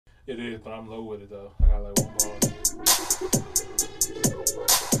It is, but I'm low with it though. I got like one bar.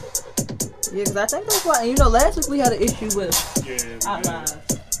 Yeah, because I think that's why. You know, last week we had an issue with our live.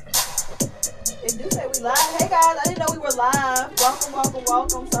 It do say we live. Hey guys, I didn't know we were live.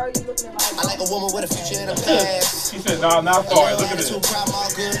 Welcome. Sorry you looking at my. I like a woman with a future in the past. She said, "No, I'm not sorry. Look at this."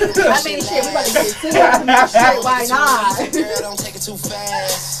 I mean, shit, we about to get serious about shit. Why not? Girl, don't take it too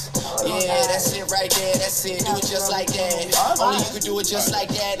fast. Yeah, that's it right there. That's it. Do it just like that. Only you could do it just like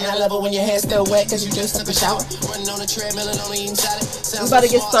that. And I love it when your hair's still wet because you just took a shower. Running on the treadmill and only eating salad. We about to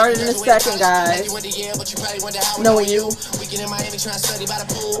get started in a second, guys. Knowing you.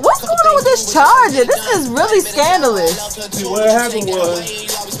 What's going on with this charger? This is really scandalous. See, what happened was,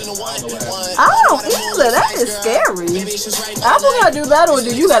 I don't either. That is scary. Apple gotta do that, or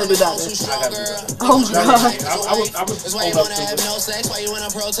do you gotta do that? Oh my god. I was hold up to it.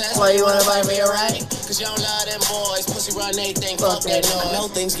 Why you wanna buy me a right? Cause you don't love them boys. Pussy run, they think fuck that noise. I know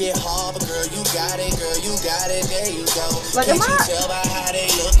things get hard, but girl, you got it, there you go. Like, can't you tell by how they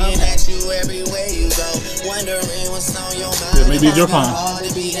looking at you everywhere you go? Wondering what's on your mind. Yeah, maybe it's your phone.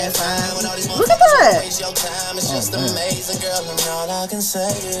 Look at that.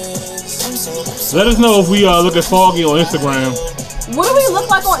 Let us know if we look at foggy on Instagram. What do we look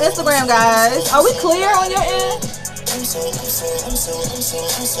like on Instagram, guys? Are we clear on your end? Let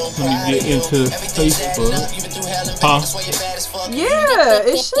me get into Facebook. Huh? Yeah,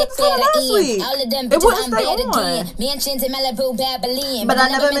 it should say last week. It wouldn't stay on. But I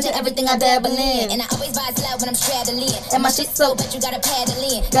never mentioned everything I dabble in. And I always vibe loud when I'm straddling. And my shit so but you gotta paddle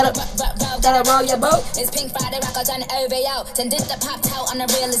in. Gotta roll your boat. It's Pink Friday, rock out on the OVO. Send it the pop out on the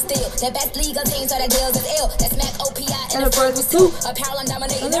real steel. The best legal team, so the deals is ill. That's Mac OPI and the first was two. Apparel, I'm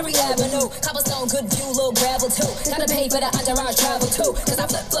dominating every avenue. Cobblestone, good view, little gravel too. Gotta pay for the entourage travel too. Cause I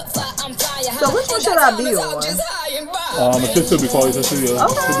flip, I'm flying high. So which one should I be on? It should be called the studio.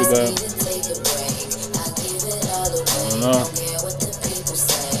 Okay. Should be that. I don't know.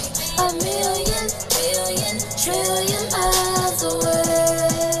 A million, billion, trillion miles away.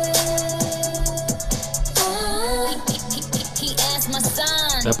 He asked my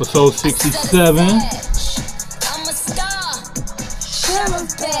son. Episode 67. I'm a star.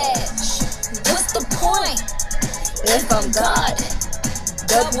 Sheriff badge. What's the point? If I'm God.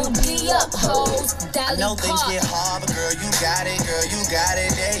 Double D up, hoes. I know things get hard, but girl, you got it,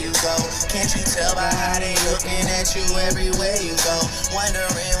 there you go. Can't you tell by how they looking at you everywhere you go?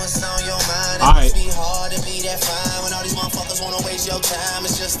 Wondering what's on your mind. It must be hard to be that fine when all these motherfuckers wanna waste your time.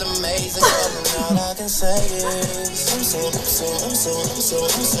 It's just amazing, and all I can say is I'm so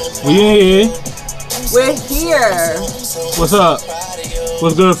We in here. We're here. What's up?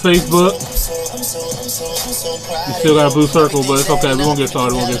 What's good, Facebook? You still got a blue circle, but it's okay. We're gonna get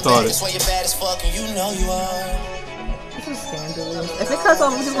started. This is scandalous. If it cuts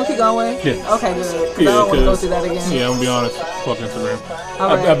off, we're just gonna keep going? Yeah. Okay, good. Because I don't want to go through that again. Yeah, I'm gonna be honest. Fuck Instagram.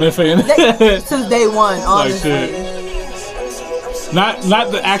 Right. I've been saying it. Since day one, honestly. Like shit. Not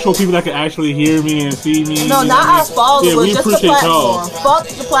the actual people that can actually hear me and see me. No, not our followers. Yeah, we just appreciate the platform. y'all. Fuck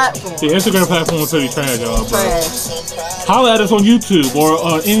the platform. The Instagram platform is pretty trash, y'all. Trash. Holla at us on YouTube or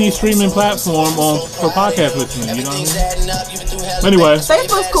on any streaming platform for podcast listening. You know what I mean? Anyway,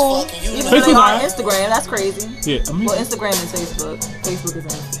 Facebook's cool. Even though they are on Instagram, that's crazy. Yeah, I mean, well, Instagram is Facebook. Facebook is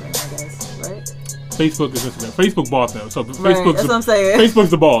Instagram, I guess, right? Facebook is Instagram. Facebook bought them, so Right, Facebook's that's what I'm saying.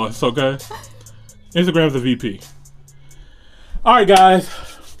 Facebook's the boss. Okay. Instagram's the VP. All right, guys.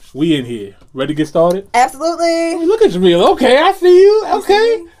 We in here. Ready to get started? Absolutely. Oh, look at Jamil. Okay, I see you.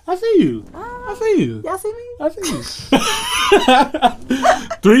 Okay. I see you. I see you. Y'all see me? I see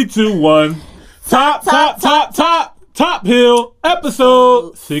you. 3, 2, 1. Top Hill,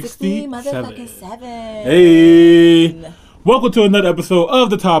 episode 67. Hey. Welcome to another episode of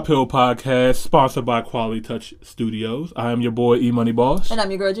the Top Hill Podcast, sponsored by Quality Touch Studios. I am your boy, E-Money Boss. And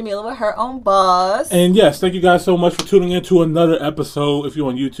I'm your girl, Jamila, with her own boss. And yes, thank you guys so much for tuning in to another episode. If you're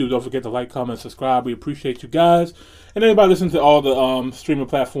on YouTube, don't forget to like, comment, subscribe. We appreciate you guys. And anybody listening to all the streaming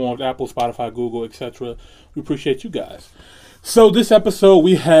platforms, Apple, Spotify, Google, etc. We appreciate you guys. So this episode,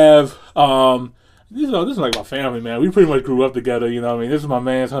 we have... This is like my family, man. We pretty much grew up together, you know what I mean? This is my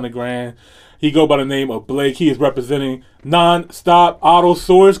man's 100 grand. He go by the name of Blake. He is representing Non-Stop Auto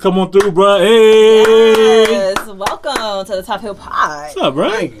Source. Come on through, bro. Hey. Yes, welcome to the Top Hill Pod. What's up,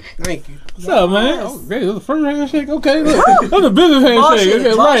 bro? Thank you. What's up, man? Oh, great. That's the first handshake. Okay, look. That's a business handshake.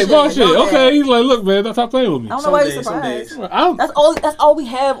 Okay, right, boss shit. Okay, he's like, look, man, stop playing with me. I don't know why you're surprised. That's all we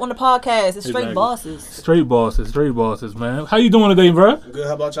have on the podcast. It's straight bosses. Straight bosses, man. How you doing today, bro? Good.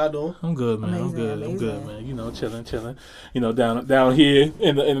 How about y'all doing? I'm good, man. Amazing. I'm good, man. You know, chilling. You know, down here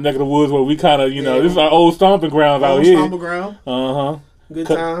in the neck of the woods where we kind of, you know, this is our old stomping grounds out here. Stomping ground. Uh-huh. Good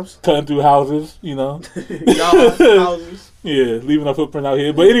times. Cutting through houses, you know. Houses. Yeah, leaving a footprint out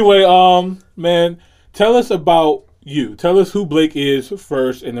here. But anyway, man, tell us about you. Tell us who Blake is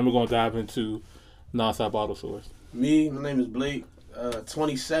first, and then we're gonna dive into Nonstop Auto Source. Me, my name is Blake.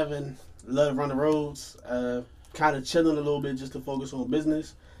 27. Love to run the roads. Kind of chilling a little bit just to focus on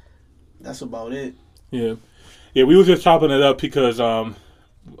business. That's about it. Yeah, we were just chopping it up because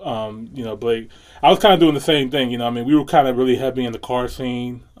you know, Blake, I was kind of doing the same thing, you know. I mean, we were kind of really heavy in the car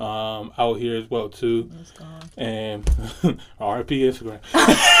scene out here as well too. And RIP Instagram.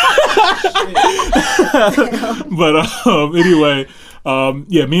 But anyway,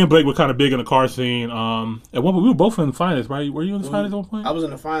 yeah, me and Blake were kind of big in the car scene. At one point, we were both in finance, right? Were you in the finance at one point? I was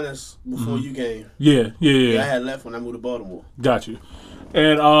in the finance before you came. Yeah. I had left when I moved to Baltimore. Got you.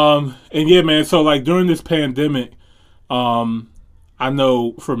 And yeah, man. So like during this pandemic, I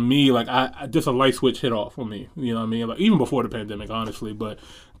know for me, like I just a light switch hit off for me. You know what I mean? Like even before the pandemic, honestly. But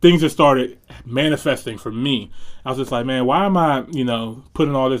things just started manifesting for me. I was just like, man, why am I, you know,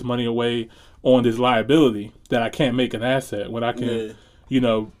 putting all this money away on this liability that I can't make an asset when I can, you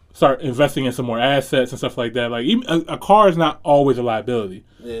know, start investing in some more assets and stuff like that. Like even a car is not always a liability.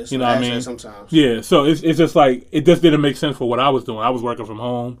 Yeah, you know what I mean? Sometimes. Yeah, so it's just like it just didn't make sense for what I was doing. I was working from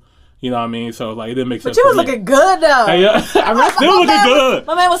home. You know what I mean? So, like, it didn't make sense. But you was looking good, though. Hey, I mean, still looking good.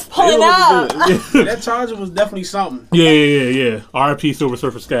 My man was pulling out. That Charger was definitely something. Yeah. RIP Silver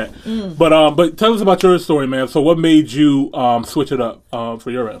Surfer Scat. But tell us about your story, man. So, what made you switch it up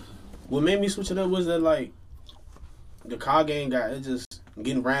for your end? What made me switch it up was that, like, the car game it just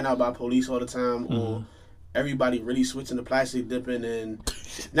getting ran out by police all the time, or everybody really switching to plastic dipping and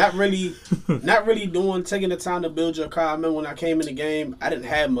not really taking the time to build your car. I remember when I came in the game, I didn't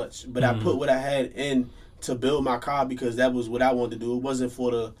have much, but I put what I had in to build my car because that was what I wanted to do. It wasn't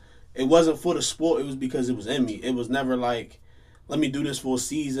for the sport. It was because it was in me. It was never like, let me do this for a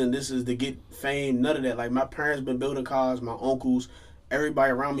season. This is to get fame. None of that. Like my parents been building cars, my uncles,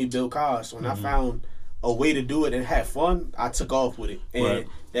 everybody around me built cars. So when I found a way to do it and have fun, I took off with it. And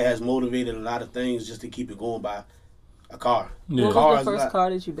that has motivated a lot of things just to keep it going by a car. Yeah. What was the first car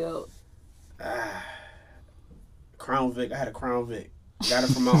that you built? Crown Vic. I had a Crown Vic. Got it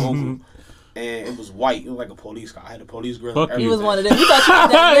from my uncle. And it was white. It was like a police car. I had a police grill. He was one of them. You thought you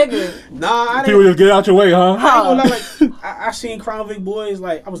was that nigga. Nah, I didn't. People just get out your way, huh? I seen Crown Vic boys.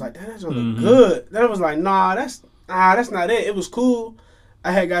 Like I was like, damn, that's look good. Then I was like, that's not it. It was cool.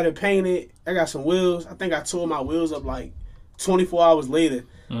 I had got it painted. I got some wheels. I think I tore my wheels up like 24 hours later.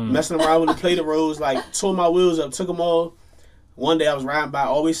 Messing around with the plate of roads, like tore my wheels up, took them all. One day I was riding by. I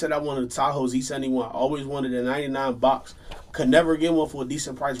always said I wanted a Tahoe Z71. I always wanted a 99 box. Could never get one for a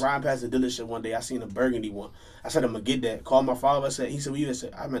decent price. Riding past the dealership one day, I seen a burgundy one. I said, I'm going to get that. Called my father. He said, well, you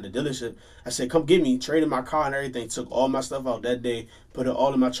said, I'm at the dealership. I said, come get me. Traded my car and everything. Took all my stuff out that day. Put it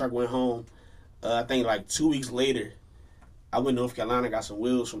all in my truck, went home. I think like 2 weeks later, I went to North Carolina, got some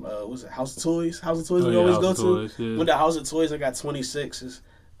wheels from, what's it, House of Toys? House of Toys we always go to. Yeah. Went to House of Toys, I got 26s.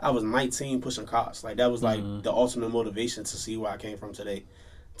 I was 19 pushing cars. Like, that was, like, the ultimate motivation to see where I came from today.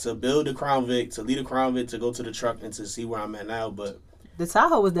 To build the Crown Vic, to lead a Crown Vic, to go to the truck, and to see where I'm at now. But the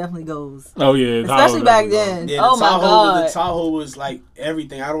Tahoe was definitely goes. Oh, yeah. Especially back then. Yeah, oh, my God. The Tahoe was, like,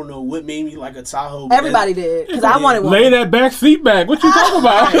 everything. I don't know what made me like a Tahoe. Everybody did, because I wanted one. Lay that back seat back. What you talking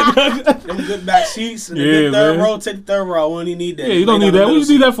about? Them good back seats. And the good third row. Take the third row. I wouldn't even need that. Yeah, you don't need that. What you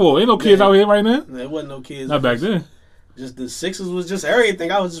need that for? Ain't no kids out here right now. There wasn't no kids. Not back then. Just the sixes was just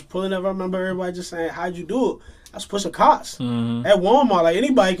everything. I was just pulling up. I remember everybody just saying, how'd you do it? I was pushing carts. At Walmart. Like,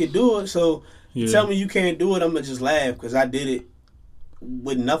 anybody could do it. So, tell me you can't do it, I'm going to just laugh because I did it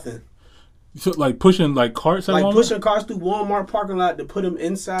with nothing. So, like, pushing, like, carts at Walmart? Like, pushing cars through Walmart parking lot to put them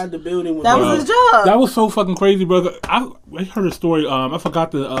inside the building. That was his job. That was so fucking crazy, brother. I heard a story. I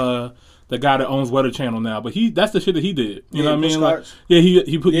forgot the guy that owns Weather Channel now, but that's the shit that he did. You know what I mean? Like, he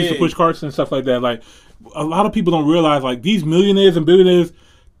used to push carts and stuff like that. Like, a lot of people don't realize, like, these millionaires and billionaires,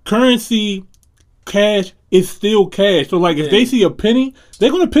 currency, cash is still cash. So, like, if they see a penny,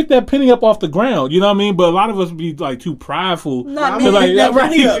 they're going to pick that penny up off the ground. You know what I mean? But a lot of us be, like, too prideful. Not me. Not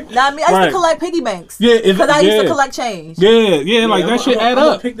me. I used to collect piggy banks. Yeah. Because I used to collect change. Yeah, like, that shit add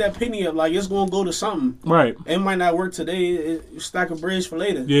up. Pick that penny up. Like, it's going to go to something. Right. It might not work today. It's stack a bridge for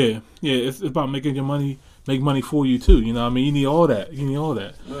later. Yeah. It's about making your money. Make money for you too, you know what I mean? You need all that.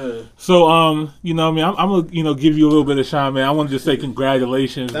 Yeah. So, you know what I mean? I'm gonna, give you a little bit of shine, man. I want to just say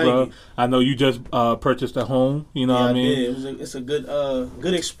congratulations, Thank bro. you. I know you just purchased a home, you know what I mean? I did. It's a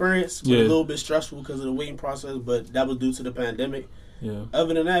good experience. It was a little bit stressful because of the waiting process, but that was due to the pandemic. Yeah.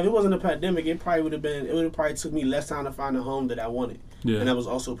 Other than that, if it wasn't a pandemic, it would have probably took me less time to find a home that I wanted. Yeah. And I was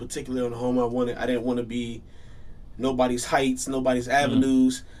also particularly on the home I wanted. I didn't want to be nobody's heights, nobody's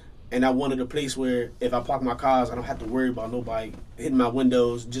avenues. And I wanted a place where if I park my cars, I don't have to worry about nobody hitting my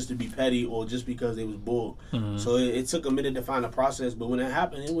windows just to be petty or just because they was bored. So it took a minute to find a process, but when it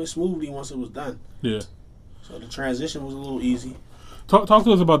happened, it went smoothly once it was done. Yeah. So the transition was a little easy. Talk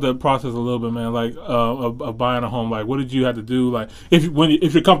to us about the process a little bit, man. Like of buying a home. Like, what did you have to do? Like, if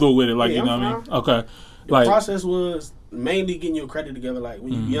you're comfortable with it, like, you know what I mean? Okay. The process was mainly getting your credit together. Like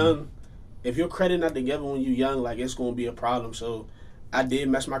when you're young, if your credit not together when you're young, like it's gonna be a problem. So I did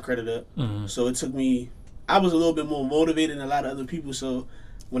mess my credit up. So it took me. I was a little bit more motivated than a lot of other people. So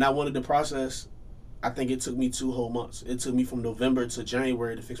when I wanted the process, I think it took me 2 whole months. It took me from November to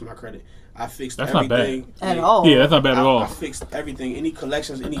January to fix my credit. I fixed everything. Not bad. At all. Yeah, that's not bad at all. I fixed everything. Any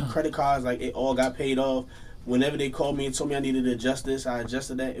collections, any credit cards, like it all got paid off. Whenever they called me and told me I needed to adjust this, I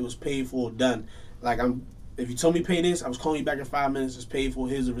adjusted that. It was paid for, done. Like if you told me pay this, I was calling you back in 5 minutes. It's paid for.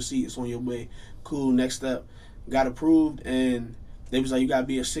 Here's the receipt. It's on your way. Cool. Next step. Got approved, and they was like, you gotta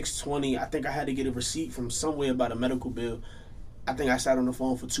be a 620. I think I had to get a receipt from somewhere about a medical bill. I think I sat on the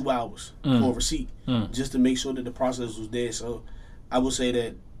phone for 2 hours for a receipt just to make sure that the process was there. So I would say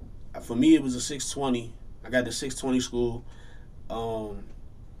that for me it was a 620. I got the 620 school.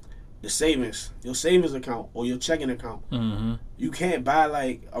 The savings, your savings account or your checking account. You can't buy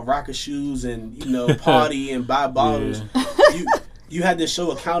like a rack of shoes and party and buy bottles. You had to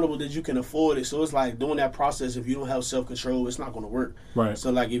show accountable that you can afford it. So it's like during that process, if you don't have self-control, it's not going to work. Right.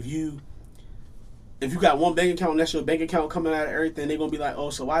 So like if you got one bank account and that's your bank account coming out of everything, they're going to be like, oh,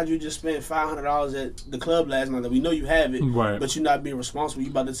 so why'd you just spend $500 at the club last night? That we know you have it, right, but you're not being responsible. You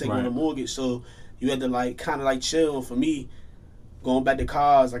about to take on a mortgage. So you had to like kind of like chill. And for me, going back to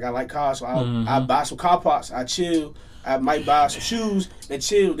cars, like I like cars, so I buy some car parts. I chill. I might buy some shoes and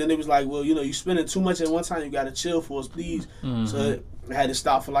chill. Then it was like, well, you spending too much at one time. You got to chill for us, please. So I had to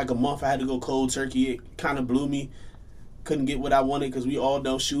stop for like a month. I had to go cold turkey. It kind of blew me. Couldn't get what I wanted because we all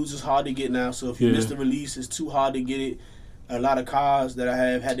know shoes is hard to get now. So if you miss the release, it's too hard to get it. A lot of cars that I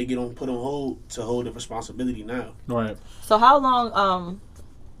have had to get put on hold to hold the responsibility now. Right. So how long?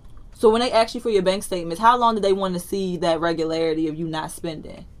 So when they ask you for your bank statements, how long did they want to see that regularity of you not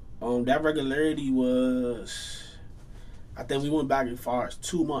spending? That regularity was, I think we went back as far as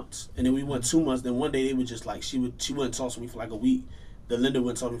 2 months, and then we went 2 months. Then one day they were just like, she wouldn't talk to me for like a week. The lender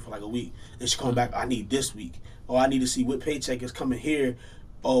wouldn't talk to me for like a week. Then she come back, I need this week, or I need to see what paycheck is coming here,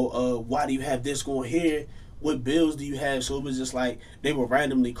 or why do you have this going here? What bills do you have? So it was just like they would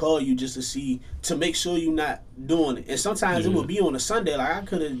randomly call you just to make sure you're not doing it. And sometimes it would be on a Sunday, like I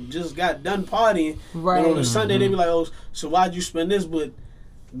could have just got done partying, right? And on a Sunday they'd be like, oh, so why'd you spend this? But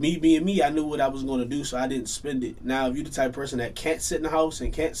me being me, I knew what I was going to do, so I didn't spend it. Now, if you're the type of person that can't sit in the house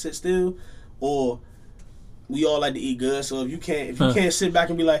and can't sit still, or we all like to eat good, so if you can't sit back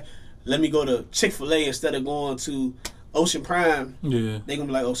and be like, let me go to Chick-fil-A instead of going to Ocean Prime, they gonna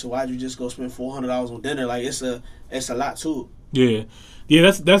be like, oh, so why'd you just go spend $400 on dinner? Like it's a lot too. Yeah.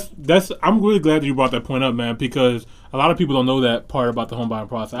 That's. I'm really glad that you brought that point up, man, because a lot of people don't know that part about the home buying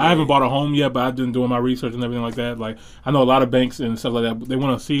process. I haven't bought a home yet, but I've been doing my research and everything like that. Like I know a lot of banks and stuff like that. They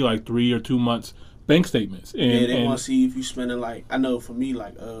want to see like 3 or 2 months bank statements. And, they want to see if you spending like, I know for me,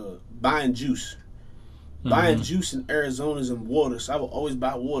 like buying juice. Buying juice in Arizona's and waters. I would always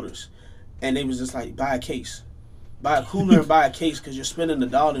buy waters, and they was just like, buy a case. Buy a cooler and buy a case because you're spending $1.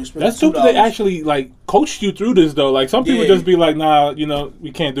 You're spending $2. That's stupid. They actually like coached you through this though. Like some people just be like, nah,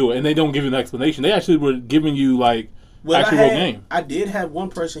 we can't do it, and they don't give you an explanation. They actually were giving you like actual game. I did have one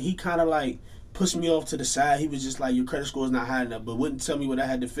person. He kind of like pushed me off to the side. He was just like, your credit score is not high enough, but wouldn't tell me what I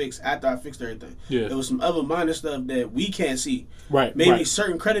had to fix after I fixed everything. Yeah, there was some other minor stuff that we can't see. Right. Maybe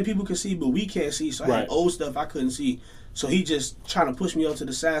certain credit people can see, but we can't see. So I had old stuff I couldn't see. So he just trying to push me off to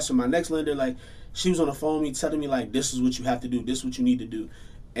the side. So my next lender, like, she was on the phone with me telling me, like, this is what you have to do. This is what you need to do.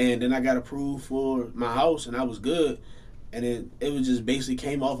 And then I got approved for my house, and I was good. And then it was just basically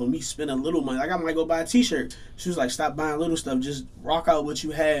came off of me spending little money. Like, I might go buy a T-shirt. She was like, stop buying little stuff. Just rock out what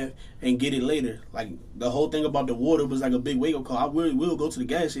you have and get it later. Like, the whole thing about the water was like a big wake-up call. I will go to the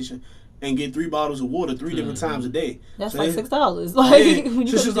gas station and get 3 bottles of water 3 different times a day. That's so like $6. Like, you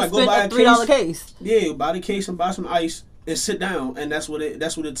so she's like, go buy a $3 case. Yeah, buy the case and buy some ice. And sit down, and that's what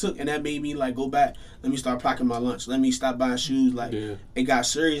it took, and that made me like go back. Let me start packing my lunch. Let me stop buying shoes. Like it got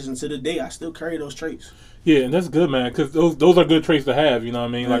serious, and to the day I still carry those traits. Yeah, and that's good, man, because those are good traits to have. You know what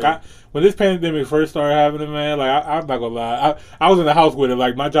I mean? Yeah. Like when this pandemic first started happening, man, like I'm not gonna lie, I was in the house with it.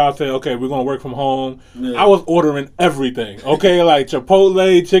 Like my job said, okay, we're gonna work from home. Yeah. I was ordering everything. Okay, like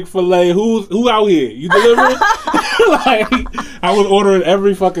Chipotle, Chick-fil-A. Who out here? You delivering? Like I was ordering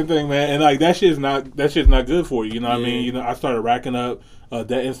every fucking thing, man, and like that shit's not good for you. You know what I mean? You know, I started racking up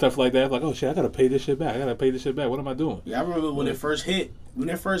debt and stuff like that. Like, oh shit, I gotta pay this shit back. What am I doing? Yeah, I remember when it first hit.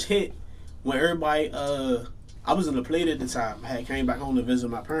 When everybody, I was in the plate at the time. I had came back home to visit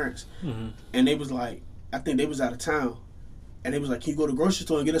my parents, and they was like, I think they was out of town, and they was like, can you go to the grocery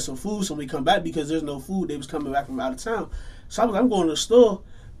store and get us some food so we come back because there's no food. They was coming back from out of town, so I was like, I'm going to the store.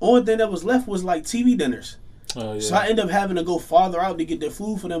 Only thing that was left was like TV dinners. Oh, yeah. So I ended up having to go farther out to get their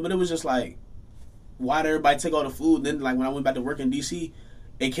food for them. But it was just like, why did everybody take all the food? And then like when I went back to work in DC,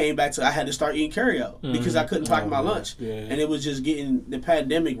 it came back to I had to start eating carryout because I couldn't pack my lunch. Yeah. And it was just getting the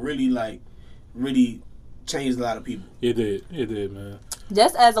pandemic really changed a lot of people. It did, man.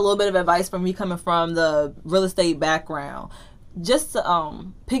 Just as a little bit of advice from me coming from the real estate background, just to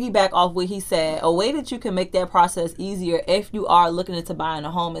piggyback off what he said, a way that you can make that process easier if you are looking into buying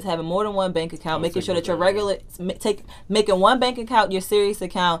a home is having more than one bank account, making sure that your making one bank account your serious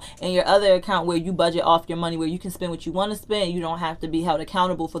account and your other account where you budget off your money, where you can spend what you want to spend. You don't have to be held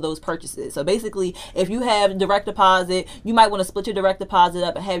accountable for those purchases. So basically, if you have direct deposit, you might want to split your direct deposit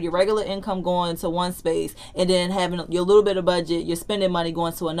up and have your regular income going to one space, and then having your little bit of budget, your spending money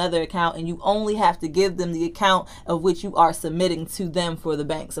going to another account, and you only have to give them the account of which you are submitting to them for the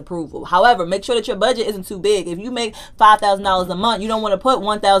bank's approval. However, make sure that your budget isn't too big. If you make $5,000 a month, you don't want to put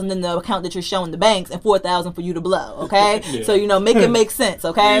 $1,000 in the account that you're showing the banks and $4,000 for you to blow. Okay, yeah. So make it make sense.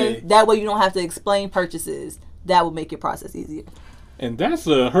 Okay, that way you don't have to explain purchases. That will make your process easier. And that's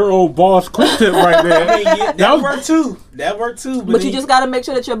her old boss quick tip right there. That worked too. But you just got to make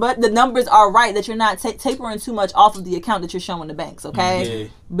sure that the numbers are right, that you're not tapering too much off of the account that you're showing the banks, okay? Yeah.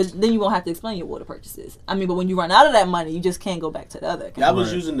 But then you won't have to explain your water purchases. I mean, but when you run out of that money, you just can't go back to the other account. Yeah, I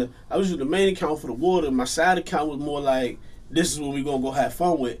was using the main account for the water. My side account was more like, this is what we're going to go have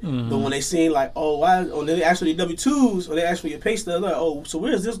fun with. But when they seen like, they ask for the W-2s or they ask for your pay stub, like, oh, so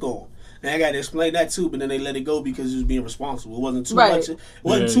where's this going? And I got to explain that too, but then they let it go because it was being responsible. It wasn't too much. It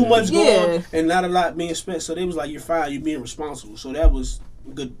wasn't too much going and not a lot being spent. So they was like, "You're fine. You're being responsible." So that was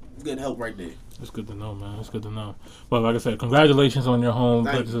good help right there. That's good to know, man. That's good to know. But like I said, congratulations on your home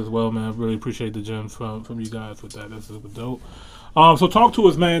purchase as well, man. I really appreciate the gems from you guys with that. That's super dope. So talk to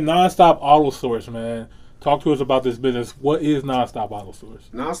us, man. Nonstop Auto Source, man. Talk to us about this business. What is Nonstop Auto Source?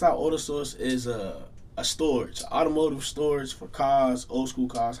 Nonstop Auto Source is a storage, automotive storage for cars, old school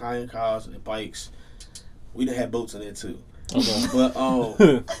cars, high-end cars, and bikes. We done had boats in there too. Okay.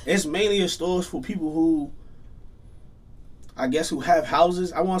 But it's mainly a storage for people who, I guess, who have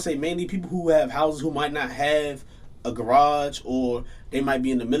houses. I want to say mainly people who have houses who might not have a garage, or they might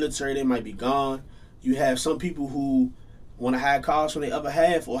be in the military, they might be gone. You have some people who want to hide cars from their other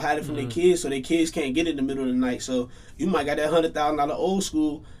half or hide it from their kids so their kids can't get it in the middle of the night. So you might got that $100,000 old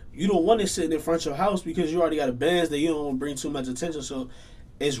school. You don't want it sitting in front of your house because you already got a Benz that you don't want to bring too much attention. So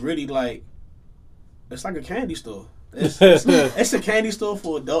it's really like, it's like a candy store. It's a candy store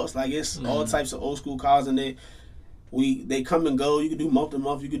for adults. Like it's all types of old school cars in there. They come and go. You can do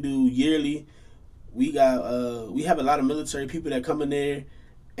month-to-month. You can do yearly. We have a lot of military people that come in there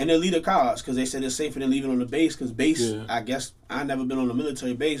and they leave their cars because they said it's safer than leaving on the base. Because base, I guess, I never been on a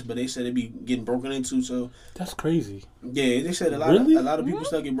military base, but they said it'd be getting broken into. So that's crazy. Yeah, they said a lot of people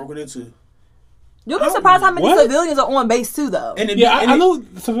still get broken into. You'll be surprised how many civilians are on base too, though. I know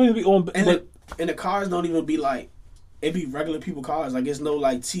civilians be on, and the cars don't even be like, it be regular people cars. Like it's no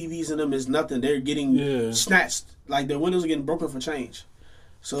like TVs in them. It's nothing. They're getting snatched. Like their windows are getting broken for change.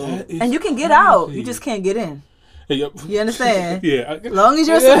 So and you can get out. You just can't get in. Yep. You understand? Yeah. As long as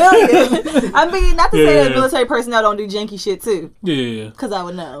you're a civilian. I mean, not to say that military personnel don't do janky shit too. Yeah. Because I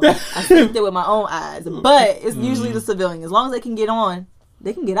would know. I see it with my own eyes. But it's usually the civilian. As long as they can get on,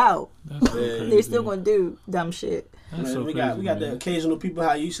 they can get out. They're still going to do dumb shit. Man, we got the occasional people,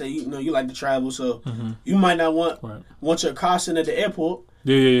 how you say, you like to travel, so you might not want your car sitting at the airport.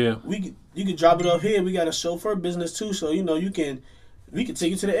 Yeah. You can drop it off here. We got a chauffeur business too, so we can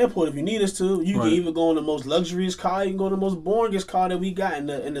take you to the airport if you need us to. You can even go in the most luxurious car. You can go in the most boringest car that we got.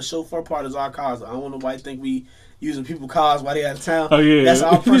 And the chauffeur part is our cars. I don't want nobody to think we using people's cars while they out of town. Oh, yeah. That's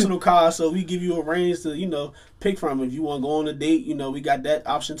our personal car. So we give you a range to, pick from. If you want to go on a date, we got that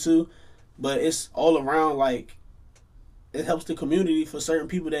option too. But it's all around, like, it helps the community for certain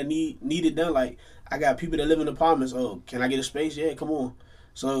people that need it done. Like, I got people that live in apartments. Oh, can I get a space? Yeah, come on.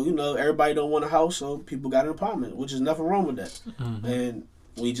 So, everybody don't want a house, so people got an apartment, which is nothing wrong with that. And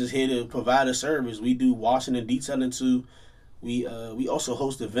we just here to provide a service. We do washing and detailing too. We also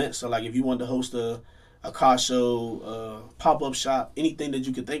host events. So, like, if you want to host a a car show, pop-up shop, anything that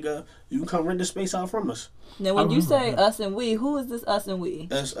you could think of, you can come rent the space out from us. Now, when you say us and we, who is this us and we?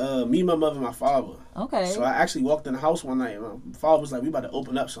 That's me, my mother, and my father. Okay. So I actually walked in the house one night, and my father was like, we about to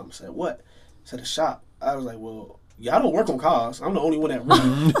open up something. I said, what? I said, a shop. I was like, well, y'all don't work on cars. I'm the only one that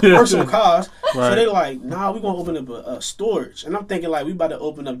works on cars. Right. So they like, nah, we gonna open up a storage. And I'm thinking like, we about to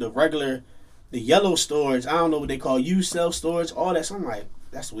open up the yellow storage. I don't know what they call used self-storage, all that. So I'm like,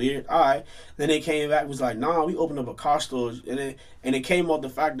 that's weird. All right. Then they came back, was like, nah, we opened up a car storage. And it came off the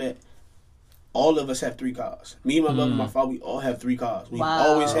fact that all of us have 3 cars. Me, my mother, and my father, we all have 3 cars. We've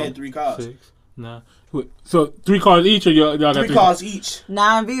always had 3 cars. 6, 9. So 3 cars each, or y'all got 3 cars each?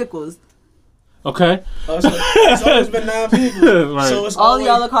 9 vehicles. Okay. So it's always been 9 people. Right. So it's all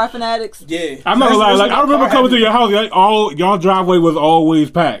y'all are car fanatics. Yeah. I'm not gonna lie. Like, I remember coming through your house. Like, y'all driveway was always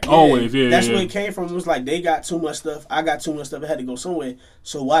packed. Yeah. Always. Yeah. That's where it came from. It was like they got too much stuff. I got too much stuff. I had to go somewhere.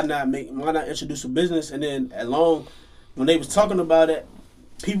 So why not introduce a business? And then when they was talking about it,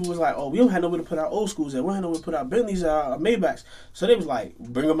 people was like, oh, we don't have nowhere to put our old schools at. We don't have nowhere to put our Bentleys, our Maybachs. So they was like,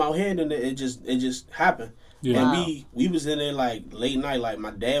 bring them out here, and then it just happened. Yeah. And we was in there like late night. Like my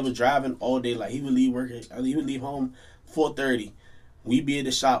dad was driving all day. Like he would leave work. He would leave home 4:30. We'd be at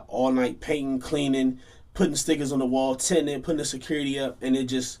the shop all night, painting, cleaning, putting stickers on the wall, tinting, putting the security up, and it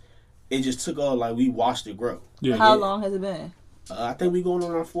just took off. Like we watched it grow. Yeah. How long has it been? I think we going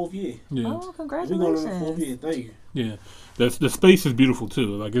on our 4th year. Yeah. Oh, congratulations! We going on our 4th year. Thank you. Yeah. The space is beautiful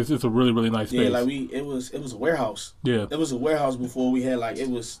too. Like it's a really, really nice space. Yeah, like it was a warehouse. Yeah. It was a warehouse before we had like it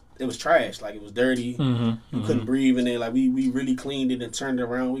was trash. Like it was dirty. You couldn't breathe in there. Like we really cleaned it and turned it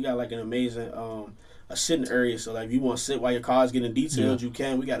around. We got like an amazing a sitting area. So like if you want to sit while your car's getting detailed, you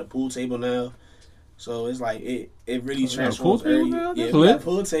can. We got a pool table now. So it's like it really transforms area. Yeah, we got a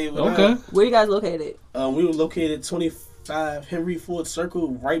pool table. Okay. Now. Where you guys located? We were located 25 Henry Ford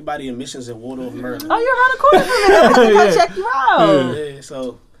Circle, right by the Emissions in Waldorf, Maryland. Oh, you're around the corner from me. I'll check you out. Yeah,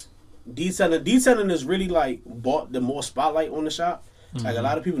 so detailing is really like brought the more spotlight on the shop. Like a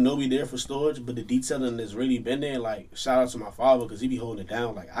lot of people know we there for storage, but the detailing has really been there. Like shout out to my father because he be holding it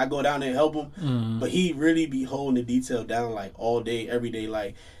down. Like I go down there and help him, but he really be holding the detail down like all day, every day.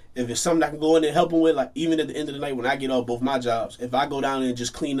 Like if it's something I can go in there and help him with, like even at the end of the night when I get off both my jobs, if I go down there and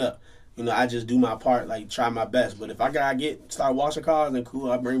just clean up, you know, I just do my part, like try my best. But if I gotta start washing cars, then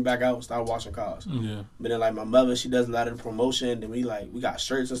cool, I bring back out and start washing cars. Yeah. But then like my mother, she does a lot of the promotion. Then we got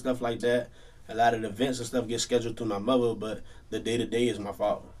shirts and stuff like that. A lot of the events and stuff get scheduled through my mother, but the day-to-day is my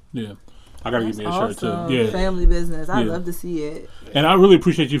father. Yeah. I gotta give me a shirt too. Yeah, family business. I love to see it. And I really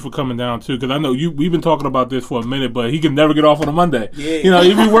appreciate you for coming down too, because I know we've been talking about this for a minute, but he can never get off on a Monday. Yeah, you know,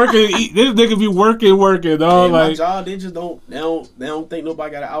 he be working. This nigga be working. Though, like my job, they just don't. They don't think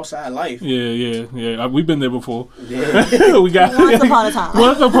nobody got an outside life. Yeah. We've been there before. Yeah, we got once upon a time.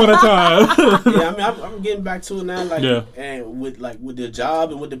 Once upon a time. Yeah, I mean, I'm getting back to it now. Like, and with the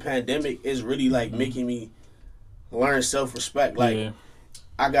job and with the pandemic, it's really like making me learn self-respect. Like.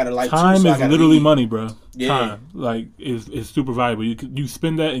 I got a life time too, so is literally money, bro. Yeah. Time, like, is super valuable. You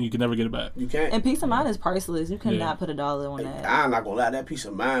spend that and you can never get it back. You can't. And peace of mind is priceless. You cannot put $1 on that. I'm not gonna let that peace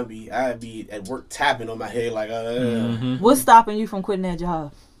of mind I'd be at work tapping on my head like. What's stopping you from quitting that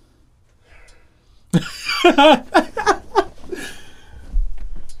job?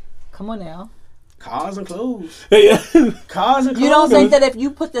 Come on now. Cars and clothes. Yeah. Cars and clothes. You don't think that if you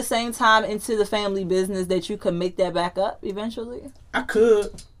put the same time into the family business that you could make that back up eventually? I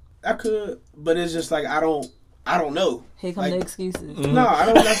could, but it's just like I don't know. Here come the excuses. No, I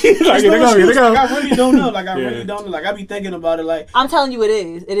don't know. I really don't know. Like I really don't know. Like I be thinking about it. Like I'm telling you, it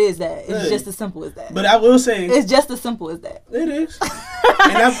is. It is that. It's just as simple as that. But I will say, it's just as simple as that. It is.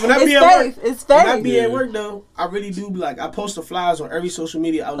 And when I be at work, it's faith. When I be at work though, I really do like I post the flyers on every social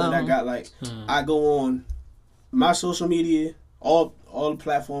media outlet I got. Like I go on my social media, all the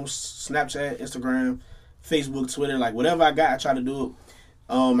platforms, Snapchat, Instagram, Facebook, Twitter, like whatever I got, I try to do it.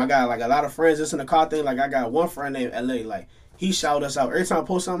 I got like a lot of friends that's in the car thing. Like I got one friend named LA. Like he shout us out every time I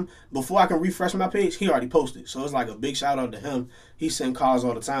post something. Before I can refresh my page, he already posted. So it's like a big shout out to him. He send cars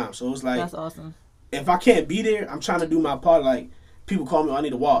all the time. So it's like that's awesome. If I can't be there, I'm trying to do my part. Like people call me, I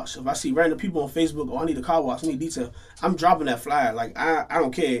need a wash. If I see random people on Facebook, I need a car wash, I need detail. I'm dropping that flyer. Like I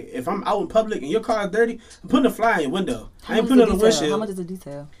don't care if I'm out in public and your car is dirty. I'm putting a flyer in your window. I ain't putting it on the windshield. How much is the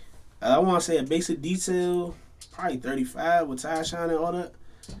detail? I want to say a basic detail, probably 35 with tire shine and all that.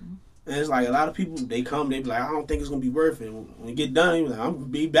 And it's like a lot of people, they come, they be like, I don't think it's going to be worth it. When we get done, they be like, I'm going to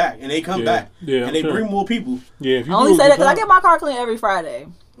be back. And they come back. Yeah, and they bring more people. Yeah, if you I only say that because I get my car cleaned every Friday.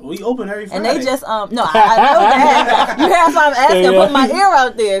 We open every Friday. And they just, no, I know that. You have some asking, put my ear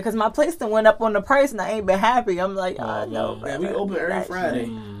out there because my placement went up on the price and I ain't been happy. I'm like, no. Yeah, we open every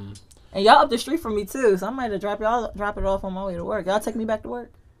Friday. And y'all up the street from me too, so I might have drop it off on my way to work. Y'all take me back to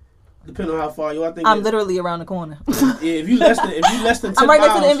work. Depending on how far you are, I think I'm literally around the corner. Yeah, if you less than 10 I'm right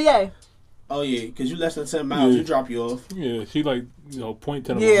miles, next to the NBA. Oh yeah, because you less than 10 miles, you drop you off. Yeah, she like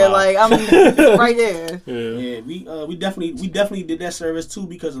 0.10. Yeah, like I'm right there. Yeah, we definitely did that service too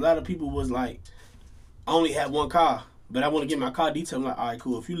because a lot of people was like, I only had one car, but I want to get my car detailed. I'm like, all right,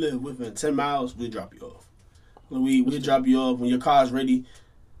 cool. If you live within 10 miles, we'll drop you off. We'll drop you off when your car's ready.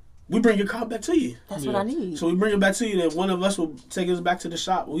 We bring your car back to you. That's what I need. So we bring it back to you, then one of us will take us back to the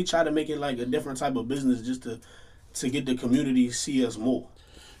shop. We try to make it like a different type of business just to get the community to see us more.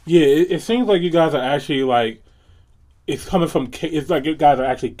 Yeah, it seems like you guys are actually like, it's coming from, it's like you guys are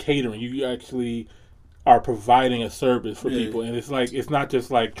actually catering. You actually are providing a service for people. And it's like, it's not just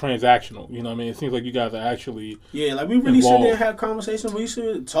like transactional. You know what I mean? It seems like you guys are actually like we really sit there and have conversations. We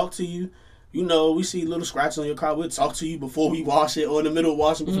should talk to you. You know, we see little scratches on your car. We'll talk to you before we wash it or in the middle of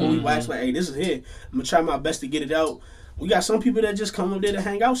washing before we wax. Like, hey, this is it. I'm going to try my best to get it out. We got some people that just come up there to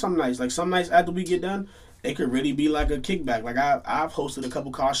hang out some nights. Like, some nights after we get done, it could really be like a kickback. Like, I've hosted a couple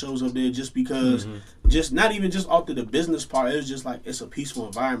car shows up there just because, just not even just off to the business part. It was just like, it's a peaceful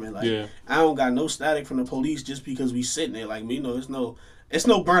environment. Like, I don't got no static from the police just because we sitting there. Like, you know, it's no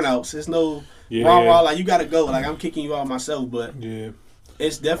burnouts. It's no rah-rah. Like, you got to go. Like, I'm kicking you out myself. But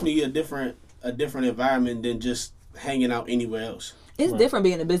it's definitely a different environment than just hanging out anywhere else. It's different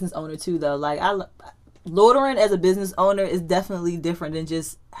being a business owner too, though. Like loitering as a business owner is definitely different than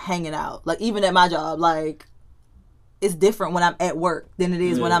just hanging out. Like even at my job, like it's different when I'm at work than it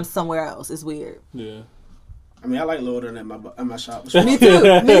is when I'm somewhere else. It's weird. Yeah. I mean, I like loitering at my shop. Me too.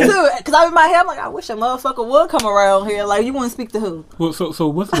 Because I'm in my head, I'm like, I wish a motherfucker would come around here. Like, you want to speak to who? Well, so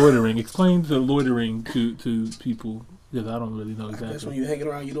what's loitering? Explain the loitering to people. Because I don't really know exactly. That's when you're hanging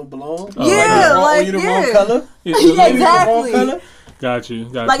around, you don't belong. Like you're the wrong color. Yeah, exactly. Got you.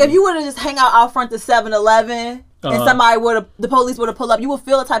 Like if you were to just hang out front of 7-Eleven and the police would have pulled up, you would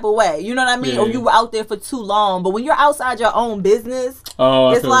feel a type of way. You know what I mean? Or you were out there for too long. But when you're outside your own business, it's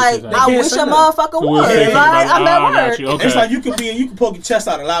like I wish a motherfucker would. Like I'm at work. Okay. It's like you can poke your chest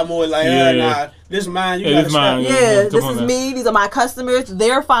out a lot more. Like nah, this mine. You gotta mine. This is me. These are my customers.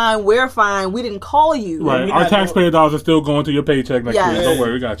 They're fine. We're fine. We didn't call you. Right. Our taxpayer dollars are still going to your paycheck next week. Don't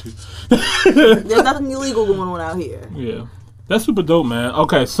worry, we got you. There's nothing illegal going on out here. Yeah. That's super dope, man.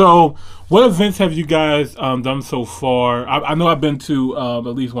 Okay, so what events have you guys done so far? I know I've been to at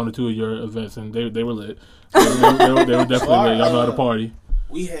least one or two of your events, and they were lit. They were definitely lit. Y'all know how to party.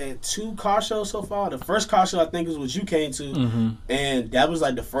 We had 2 car shows so far. The first car show I think is what you came to, and that was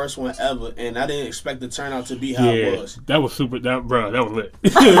like the first one ever. And I didn't expect the turnout to be how it was. That was super. That was lit.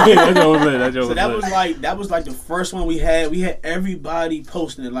 That was lit. That was like the first one we had. We had everybody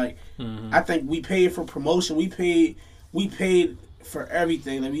posting it. Like I think we paid for promotion. We paid for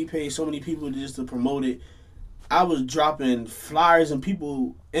everything. Like we paid so many people just to promote it. I was dropping flyers and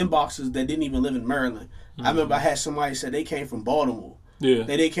people inboxes that didn't even live in Maryland. I remember I had somebody said they came from Baltimore. Yeah.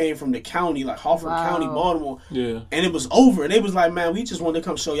 They came from the county, like Harford County, Baltimore. Yeah. And it was over. And they was like, man, we just wanted to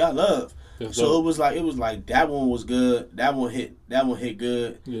come show y'all love. That's so dope. It was like that one was good. That one hit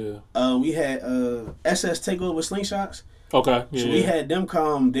good. Yeah. We had SS Takeover Slingshots. Okay. Yeah, so we had them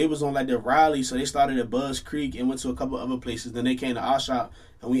come. They was on like their rally, so they started at Buzz Creek and went to a couple other places. Then they came to our shop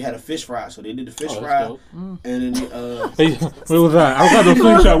and we had a fish fry. So they did the fish fry. And then hey, where was I? I was at the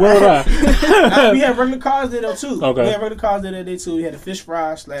slingshot. Where was I? We had regular cars there though too. Okay. We had regular cars there that day too. We had a fish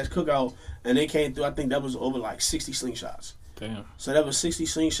fry / cookout, and they came through. I think that was over like 60 slingshots. Damn. So that was 60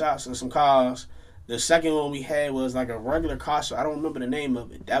 slingshots and some cars. The second one we had was like a regular car show. I don't remember the name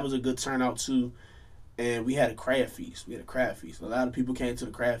of it. That was a good turnout too. And we had a crab feast. A lot of people came to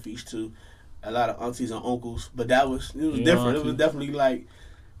the crab feast too. A lot of aunties and uncles. But it was different. It was definitely like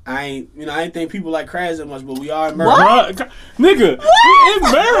I ain't think people like crabs that much, but we are in Maryland. What? Nigga, we in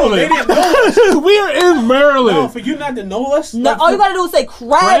Maryland. They didn't know us. We are in Maryland. No, for you not to know us. No, all you gotta do is say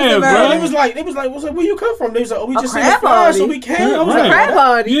crabs in Maryland. They was like, where you come from? They was like, we just said crab, so we came. I was like, crab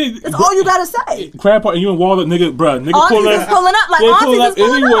party. Yeah, that's all you gotta say. Crab party. You in Walnut, nigga, bro. Nigga aunties pulling up. Like aunties is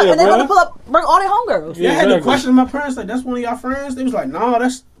pulling up, and they want to pull up, bring all their homegirls. Yeah, I had to question my parents. Like, that's one of y'all friends. They was like, no,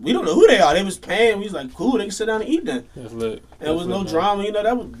 we don't know who they are. They was paying. We was like, cool. They can sit down and eat then. That's lit. There was no drama. You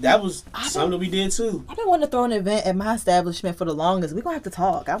know, that was something we did too. I've been wanting to throw an event at my establishment for the longest. We're gonna have to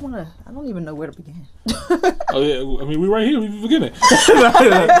talk. I don't even know where to begin. Oh yeah, I mean we right here. We beginning.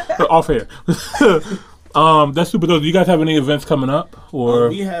 Off air. That's super dope. Do you guys have any events coming up? Or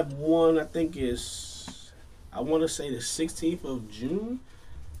we have one. I think I want to say the 16th of June.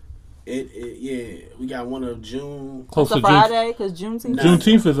 Yeah, we got one of June. Close to Friday, because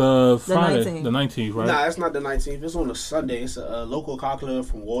Juneteenth is Friday, the 19th, right? Nah, it's not the 19th. It's on a Sunday. It's a local car club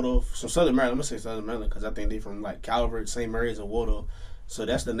from Waldorf, from Southern Maryland. I'm gonna say Southern Maryland because I think they from like Calvert, St. Mary's, and Waldorf. So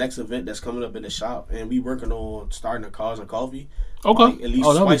that's the next event that's coming up in the shop, and we working on starting a Cars and Coffee. Okay, like, at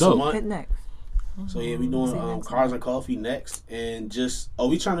least twice a month. Hit next. So yeah, we doing Cars and Coffee next, and just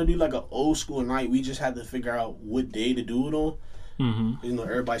we trying to do like an old school night. We just had to figure out what day to do it on. Mm-hmm. You know,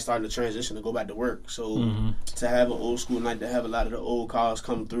 everybody's starting to transition to go back to work. So to have an old school night, to have a lot of the old cars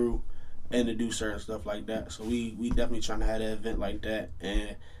come through, and to do certain stuff like that. So we definitely trying to have an event like that.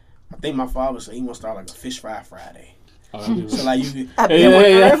 And I think my father said he want to start like a fish fry Friday. So like you can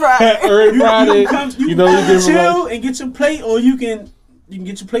every Friday, you can chill and get your plate, or you can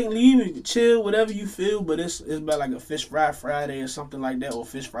get your plate and leave and chill, whatever you feel. But it's about like a fish fry Friday or something like that, or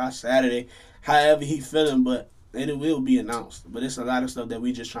fish fry Saturday, however he feeling. But and it will be announced. But it's a lot of stuff that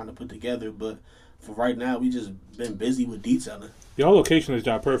we just trying to put together. But for right now, we just been busy with detailing. Your location is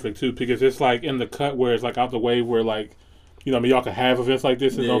job perfect too, because it's like in the cut where it's like out the way where like, you know, I mean, y'all can have events like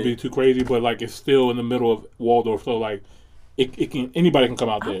this and don't be too crazy, but like it's still in the middle of Waldorf, so like it can anybody can come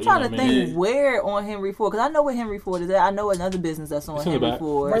out there. I'm trying to think where on Henry Ford, because I know where Henry Ford is at. I know another business that's on Henry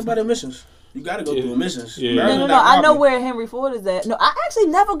Ford. Right by the Missions. You got to go through Emissions. No. I know where Henry Ford is at. No, I actually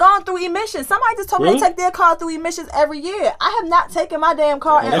never gone through Emissions. Somebody just told me to take their car through Emissions every year. I have not taken my damn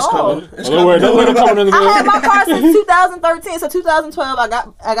car at all. I had my car since 2013. So 2012, I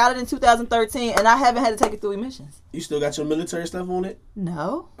got it in 2013, and I haven't had to take it through Emissions. You still got your military stuff on it?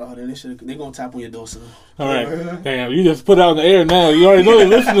 No. Oh, then they're going to tap on your door soon. All right. Damn, you just put it out in the air now. You already know they're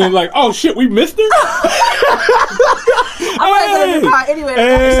listening like, oh shit, we missed it? Anyway.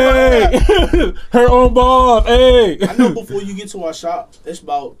 Her own boss. Hey. I know before you get to our shop, it's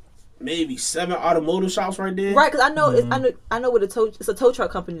about maybe 7 automotive shops right there. Right, because I know what it's a tow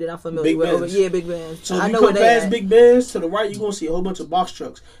truck company that I'm familiar with. Yeah, Big Benz. So if you come past Big Benz to the right, you're gonna see a whole bunch of box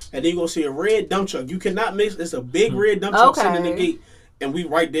trucks, and then you're gonna see a red dump truck. You cannot mix. It's a big red dump truck sitting in the gate, and we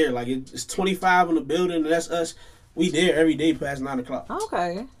right there. Like it's 25 in the building, and that's us. We there every day past 9 o'clock.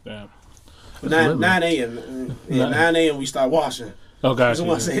 Okay. Damn. 9 a.m. 9 a.m. we start washing. Okay. I just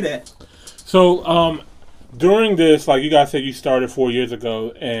want to say that. So during this, like you guys said, you started 4 years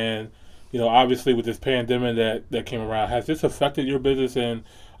ago, and you know, obviously with this pandemic that came around, has this affected your business in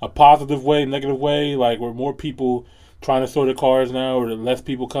a positive way, negative way? Like, were more people trying to store their cars now, or less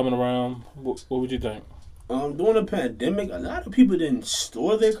people coming around? What would you think? During the pandemic, a lot of people didn't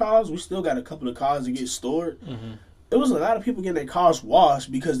store their cars. We still got a couple of cars to get stored. Mm-hmm. There was a lot of people getting their cars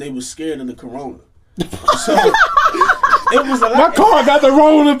washed because they were scared of the corona. So it was a lot. My car got the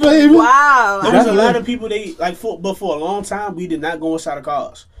Rona, baby. Wow. There was a lot of people but for a long time we did not go inside the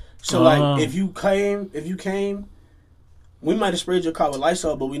cars. So like if you came, we might have sprayed your car with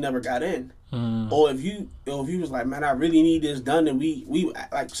Lysol, but we never got in. Or if you was like, man, I really need this done, and we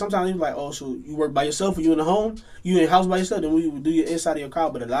like sometimes it was like, oh, so you work by yourself, or you in the home, you in the house by yourself, then we would do your inside of your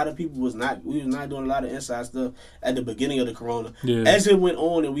car. But a lot of people we was not doing a lot of inside stuff at the beginning of the corona. Yeah. As it went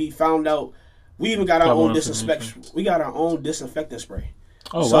on, and we found out, we even got our own disinfection. We got our own disinfectant spray.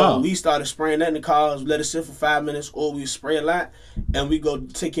 Oh, so wow. We started spraying that in the cars, let it sit for 5 minutes, or we spray a lot, and we go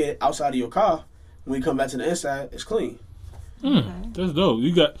take it outside of your car. When we come back to the inside, it's clean. That's dope.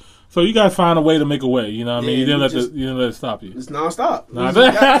 So you guys find a way to make a way. You know what I mean? You didn't let it stop you. It's nonstop.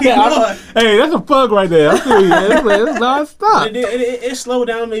 Hey, that's a plug right there. I feel you. It's nonstop. It slowed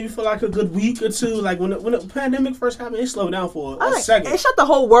down maybe for like a good week or two. Like when the pandemic first happened, it slowed down for a second. It shut the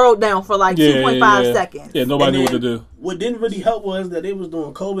whole world down for like 2.5 seconds. Yeah, nobody knew what to do. What didn't really help was that they was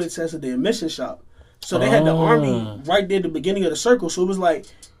doing COVID tests at the admission shop. So they had the army right there at the beginning of the circle. So it was like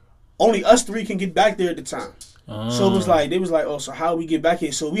only us 3 can get back there at the time. So it was like, they was like, oh, so how we get back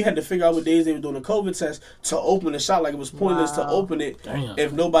here? So we had to figure out what days they were doing the COVID test to open the shop. Like, it was pointless to open it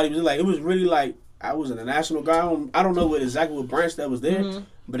if nobody was like, it was really like, I was in the National Guard. I don't know exactly what branch that was there,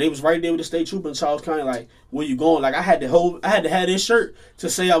 but they was right there with the state trooper in Charles County. Like, where you going? Like, I had to have this shirt to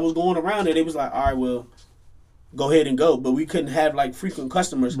say I was going around there. They was like, all right, well, go ahead and go. But we couldn't have like frequent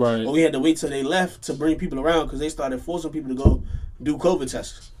customers. Right. But we had to wait till they left to bring people around because they started forcing people to go do COVID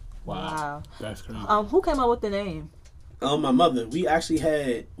tests. Wow. That's crazy. Who came up with the name? My mother. We actually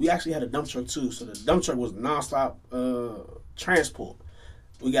had a dump truck too. So the dump truck was nonstop transport.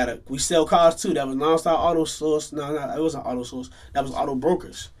 We sell cars too. That was nonstop auto source. No, it wasn't auto source. That was auto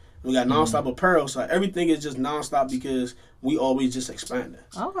brokers. We got nonstop apparel. So everything is just nonstop because we always just expanding.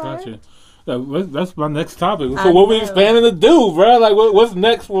 Okay. Gotcha. That's my next topic. So what we expanding to do, bro? Like what's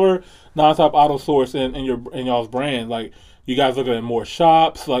next for Nonstop Auto Source and y'all's brand? Like, you guys looking at more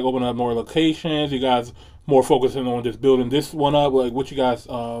shops, like opening up more locations? You guys more focusing on just building this one up? Like, what you guys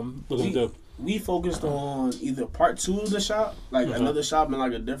looking to do? We focused on either part 2 of the shop, like another shop in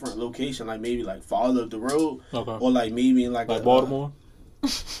like a different location, like maybe like farther up the road, or like maybe in like Baltimore.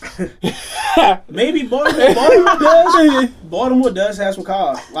 Maybe Baltimore does have some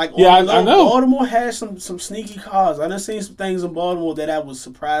cars. Like I know Baltimore has some sneaky cars. I done seen some things in Baltimore that I was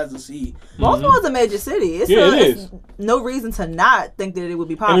surprised to see. Baltimore is a major city. It is. No reason to not think that it would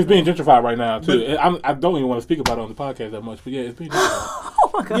be popular. And it's being gentrified right now too. I don't even want to speak about it on the podcast that much, but yeah, it's being gentrified.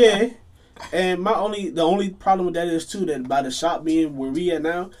 Oh my god. Yeah. And the only problem with that is too that by the shop being where we at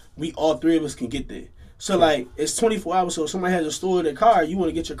now, we all 3 of us can get there. So like it's 24 hours. So if somebody has a store their car, you want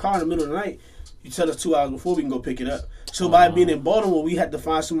to get your car in the middle of the night, you tell us 2 hours before we can go pick it up. So by being in Baltimore, we had to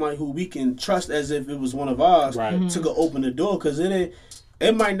find somebody who we can trust as if it was one of ours to go open the door, because it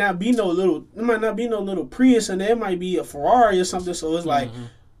might not be no little Prius and there might be a Ferrari or something. So it's like.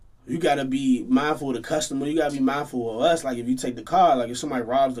 You gotta be mindful of the customer. You gotta be mindful of us. Like if you take the car, like if somebody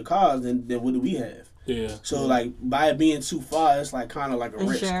robs the cars, then what do we have? Yeah. So like by it being too far, it's like kind of like a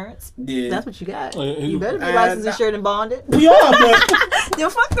insurance. Risk. Yeah. That's what you got. You better be licensed, insured, and bonded. We are, but then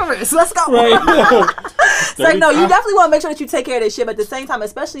fuck the risk. Let's go. Right. It's like no, you definitely want to make sure that you take care of this shit. But at the same time,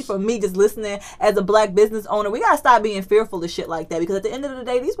 especially for me, just listening as a black business owner, we gotta stop being fearful of shit like that, because at the end of the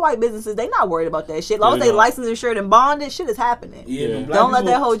day, these white businesses, they not worried about that shit. As long as they licensed, insured, and bonded, shit is happening. Yeah. Don't let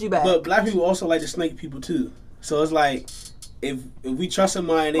that hold you back. But black people also like to snake people too. So it's like. If we trust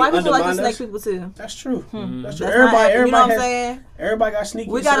somebody and they white people undermine like to snake people too. That's true. That's true. That's everybody you know what I'm saying? Everybody got sneaky.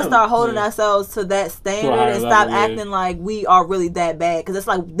 We gotta start holding ourselves to that standard and stop acting like we are really that bad. Because it's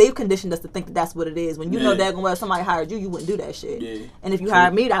like they've conditioned us to think that that's what it is. When you know that when somebody hired you, you wouldn't do that shit. Yeah. And if you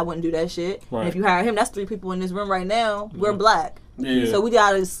hired me, I wouldn't do that shit. Right. And if you hired him, that's 3 people in this room right now. We're black. Yeah. So we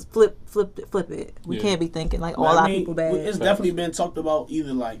gotta flip it. We can't be thinking like all our people bad. It's definitely been talked about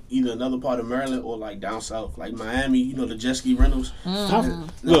either another part of Maryland or like down south, like Miami. You know the jet ski rentals,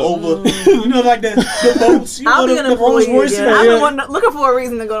 over. You know like the boats. You I'll know be the Rolls Royce. I've been looking for a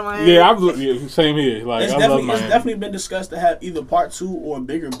reason to go to Miami. Yeah, same here. Like it's definitely been discussed to have either part 2 or a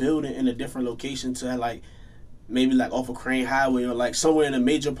bigger building in a different location to have like maybe like off of Crane Highway or like somewhere in a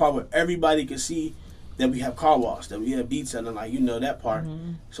major part where everybody can see. That we have car wash, that we have detailing, like that part.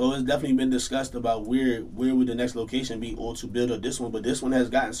 So it's definitely been discussed about where would the next location be, or to build up this one. But this one has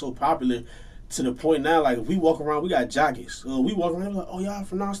gotten so popular to the point now, like if we walk around, we got jockeys. So we walk around like, oh y'all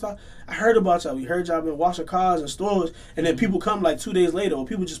from Nonstop? I heard about y'all. We heard y'all been washing cars in stores, and then people come like 2 days later, or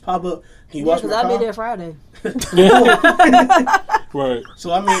people just pop up. Can you wash my car? I'll be there Friday. Right.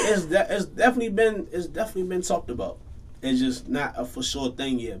 So I mean, it's definitely been talked about. It's just not a for sure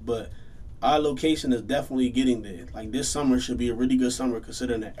thing yet, but. Our location is definitely getting there. Like this summer should be a really good summer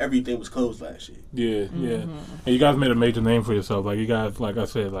considering that everything was closed last year. Yeah, yeah. And you guys made a major name for yourself. Like you guys, like I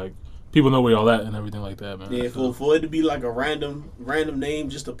said, like people know where y'all at and everything like that, man. Yeah, for it to be like a random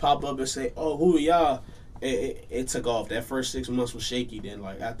name just to pop up and say, "Oh, who are y'all?" It took off. That first 6 months was shaky. Then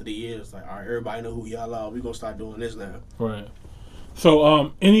like after the year, it's like, all right, everybody know who y'all are. We gonna start doing this now. Right.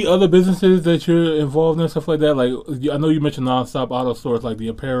 So, any other businesses that you're involved in, stuff like that? Like, I know you mentioned Nonstop Auto Stores, like the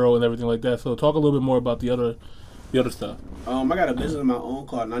apparel and everything like that. So, talk a little bit more about the other stuff. I got a business of my own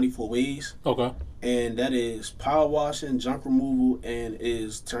called 94 Ways. Okay. And that is power washing, junk removal, and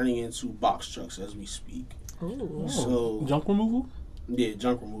is turning into box trucks as we speak. Ooh. So junk removal? Yeah,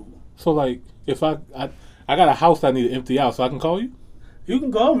 junk removal. So, like, if I got a house that I need to empty out, so I can call you? You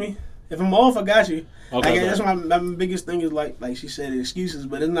can call me. If I'm off, I got you. Okay, that's my biggest thing is like she said, excuses,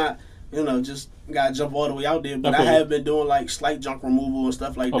 but it's not, just gotta jump all the way out there. But I have been doing like slight junk removal and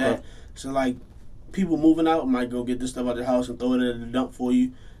stuff like that. So like people moving out might go get this stuff out of the house and throw it in the dump for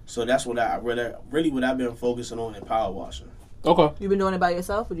you. So that's what I've been focusing on in power washing. Okay. You been doing it by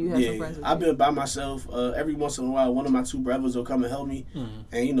yourself, or do you have some friends with you? I've been by myself. Every once in a while, one of my 2 brothers will come and help me,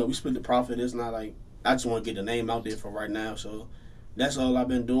 and we split the profit. It's not like I just want to get the name out there for right now. So that's all I've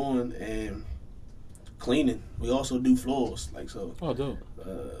been doing, and cleaning. We also do floors, Oh, dope.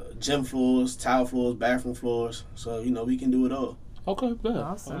 Gym floors, tile floors, bathroom floors. So we can do it all. Okay, yeah.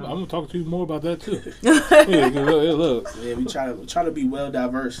 Awesome. I'm gonna talk to you more about that too. Look. Yeah, we try to be well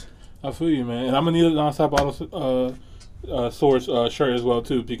diverse. I feel you, man, and I'm gonna need a Nonstop Auto Source shirt as well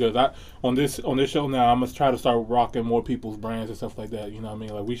too, because on this show now I'm gonna try to start rocking more people's brands and stuff like that. You know what I mean?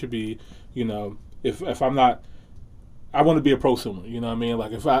 Like we should be, if I'm not. I want to be a prosumer, you know what I mean?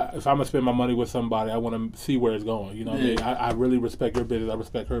 Like if I'm gonna spend my money with somebody, I want to see where it's going, you know what I mean? I really respect your business. I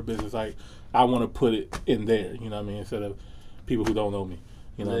respect her business. Like I want to put it in there, you know what I mean? Instead of people who don't know me,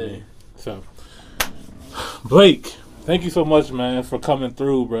 you know what I mean? So, Blake, Thank you so much, man, for coming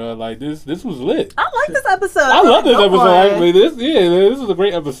through, bro. Like this was lit. I like this episode. I love this episode. Actually, this is a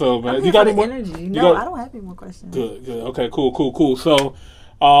great episode, man. You got any more energy? No, I don't have any more questions. Good. Okay, cool. So,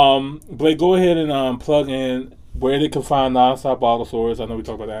 Blake, go ahead and plug in where they can find Nonstop Auto Source. I know we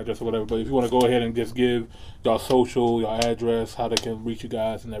talked about the address or whatever, but if you want to go ahead and just give y'all social, your address, how they can reach you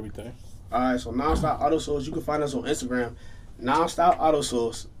guys, and everything. All right, so Nonstop Auto Source, you can find us on Instagram, Nonstop Auto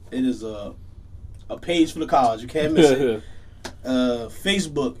Source. It is a page for the cars. You can't miss it.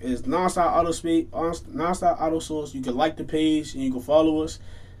 Facebook is Nonstop Auto Source. You can like the page and you can follow us.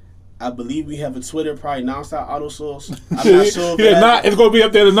 I believe we have a Twitter, probably Nonstop Auto Source. I'm not sure. It's going to be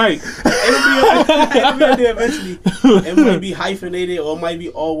up there tonight. It'll be up there eventually. It might be hyphenated or it might be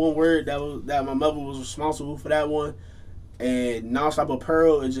all one word. That my mother was responsible for that one. And Nonstop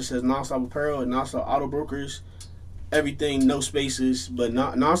Apparel, it just says Nonstop Apparel and Nonstop Auto Brokers. Everything, no spaces, but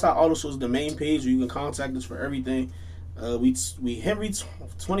Nonstop Auto Source is the main page where you can contact us for everything. We Henry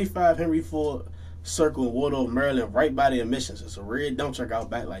 25 Henry Ford Circle in Waldorf, Maryland, right by the admissions. It's a red dump truck out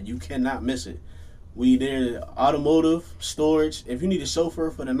back, like you cannot miss it. We there, automotive, storage. If you need a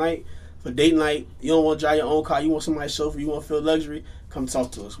chauffeur for the night, for date night, you don't want to drive your own car, you want somebody's chauffeur, you want to feel luxury, come talk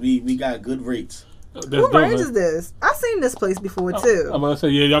to us. We got good rates. What range is this? I've seen this place before too. I'm gonna say,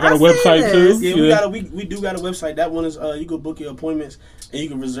 yeah, y'all got a website too. Yeah, we do got a website. That one is you can book your appointments and you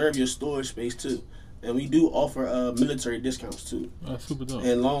can reserve your storage space too. And we do offer military discounts too. That's super dope.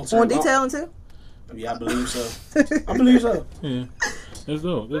 And long term. On detailing too? Yeah, I believe so. I believe so. Yeah, that's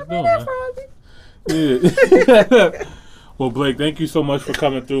dope. That's dope, man. Yeah. Well, Blake, thank you so much for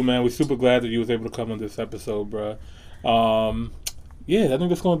coming through, man. We're super glad that you was able to come on this episode, bro. Yeah, I think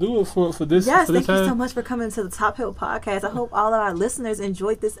that's going to do it for this. Yes, for this thank you so much for coming to the Top Hill Podcast. I hope all of our listeners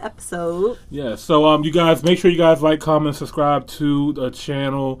enjoyed this episode. Yeah, so you guys, make sure you guys like, comment, subscribe to the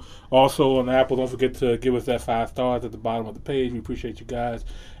channel. Also on Apple, don't forget to give us that 5 stars at the bottom of the page. We appreciate you guys.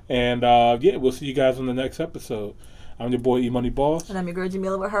 And yeah, we'll see you guys on the next episode. I'm your boy E-Money Boss. And I'm your girl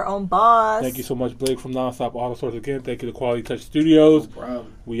Jamila with her own boss. Thank you so much, Blake, from Nonstop Auto Source again. Thank you to Quality Touch Studios. No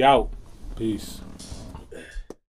problem. We out. Peace.